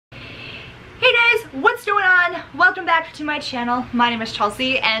What's going on? Welcome back to my channel. My name is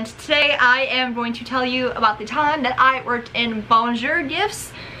Chelsea, and today I am going to tell you about the time that I worked in Bonjour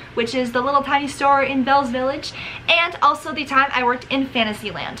Gifts, which is the little tiny store in Belle's Village, and also the time I worked in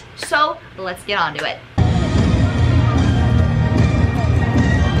Fantasyland. So let's get on to it.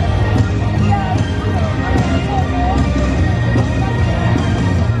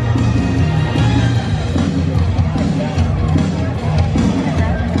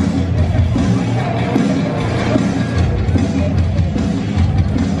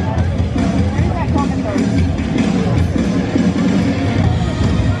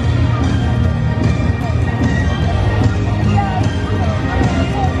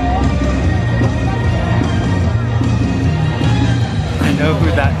 Know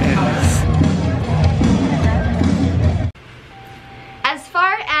who that is. As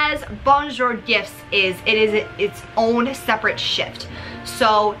far as Bonjour Gifts it is its own separate shift.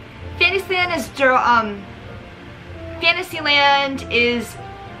 So Fantasyland is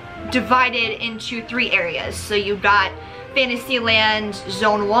divided into 3 areas. So you've got Fantasyland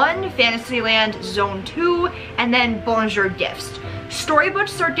Zone 1, Fantasyland Zone 2, and then Bonjour Gifts. Storybook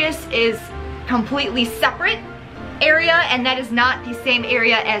Circus is completely separate area, and that is not the same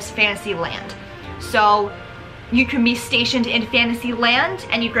area as Fantasyland. So you can be stationed in Fantasyland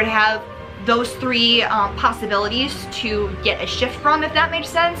and you could have those 3 possibilities to get a shift from, if that makes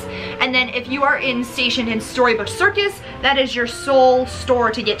sense. And then if you are stationed in Storybook Circus, that is your sole store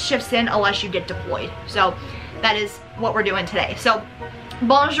to get shifts in unless you get deployed. So that is what we're doing today. So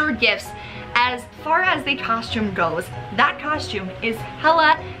Bonjour Gifts, as far as the costume goes, that costume is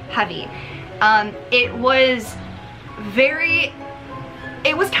hella heavy.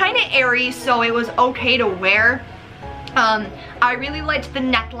 It was kind of airy, so it was okay to wear. I really liked the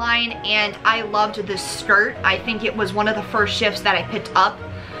neckline, and I loved the skirt. I think it was one of the first shifts that I picked up.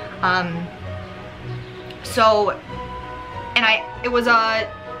 I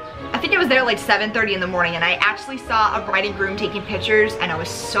think it was there like 7:30 in the morning, and I actually saw a bride and groom taking pictures, and it was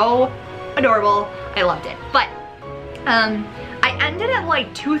so adorable. I loved it. But I ended at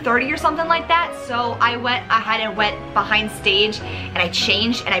like 2:30 or something like that, so I went ahead and went behind stage and I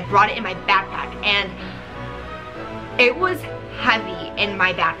changed and I brought it in my backpack, and it was heavy in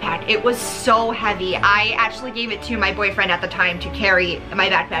my backpack. It was so heavy. I actually gave it to my boyfriend at the time to carry my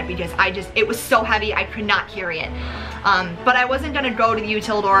backpack because it was so heavy I could not carry it. But I wasn't gonna go to the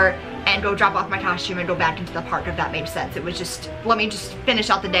utilidor and go drop off my costume and go back into the park, if that made sense. It was just, let me just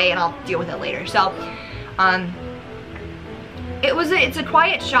finish out the day and I'll deal with it later. So it's a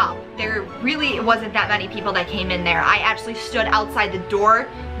quiet shop. There really wasn't that many people that came in there. I actually stood outside the door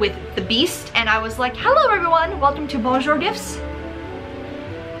with the Beast and I was like, hello everyone, welcome to Bonjour Gifts.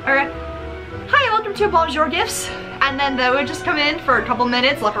 Or, hi, welcome to Bonjour Gifts. And then they would just come in for a couple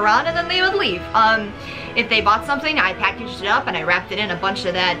minutes, look around, and then they would leave. If they bought something, I packaged it up and I wrapped it in a bunch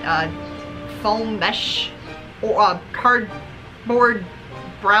of that foam mesh or cardboard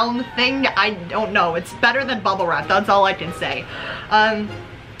brown thing. I don't know. It's better than bubble wrap. That's all I can say.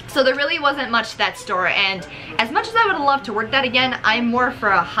 So there really wasn't much to that store, and as much as I would love to work that again, I'm more for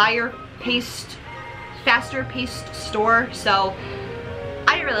a higher paced, faster paced store. So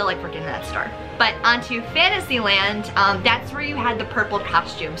I didn't really like working in that store. But onto Fantasyland, that's where you had the purple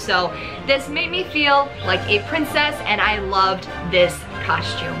costume. So this made me feel like a princess, and I loved this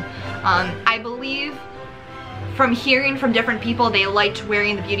costume. I believe from hearing from different people, they liked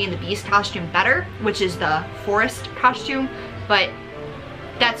wearing the Beauty and the Beast costume better, which is the forest costume, but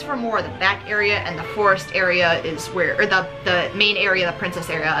that's for more of the back area, and the forest area is where, or the main area, the princess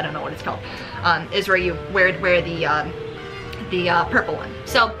area, I don't know what it's called, is where you wear the purple one.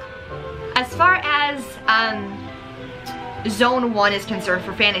 So as far as Zone 1 is concerned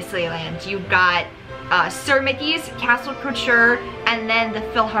for Fantasyland, you've got Sir Mickey's, Castle Couture, and then the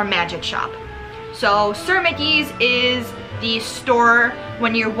PhilharMagic shop. So Sir Mickey's is the store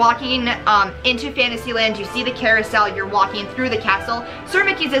when you're walking into Fantasyland, you see the carousel, you're walking through the castle. Sir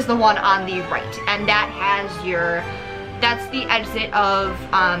Mickey's is the one on the right, and that has that's the exit of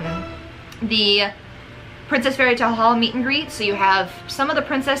the Princess Fairy Tale Hall meet and greet. So you have some of the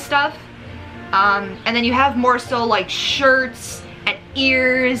princess stuff, and then you have more so like shirts and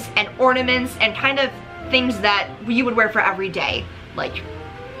ears and ornaments and kind of things that you would wear for every day. Like,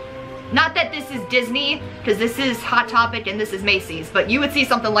 not that this is Disney, because this is Hot Topic and this is Macy's, but you would see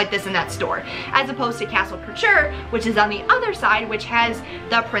something like this in that store, as opposed to Castle Couture, which is on the other side, which has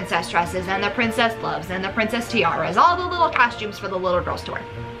the princess dresses and the princess gloves and the princess tiaras, all the little costumes for the little girls to wear.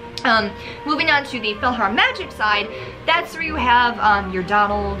 Moving on to the PhilharMagic side, that's where you have your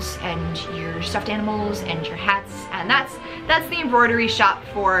Donalds and your stuffed animals and your hats, and that's the embroidery shop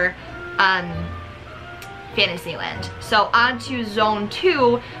for Fantasyland. So on to Zone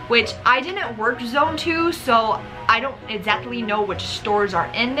 2, which I didn't work Zone 2, so I don't exactly know which stores are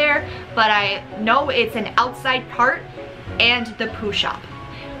in there, but I know it's an outside part and the poo shop.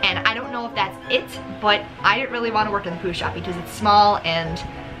 And I don't know if that's it, but I didn't really want to work in the poo shop because it's small and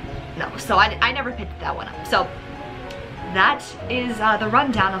no, so I never picked that one up. So that is the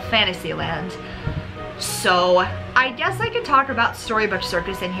rundown of Fantasyland. So I guess I could talk about Storybook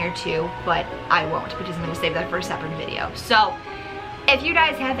Circus in here too, but I won't because I'm going to save that for a separate video. So if you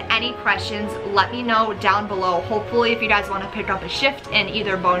guys have any questions, let me know down below. Hopefully if you guys want to pick up a shift in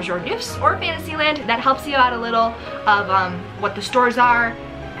either Bonjour Gifts or Fantasyland, that helps you out a little of what the stores are,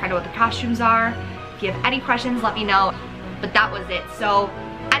 kind of what the costumes are. If you have any questions, let me know. But that was it. So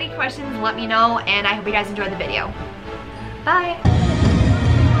any questions, let me know, and I hope you guys enjoyed the video. Bye!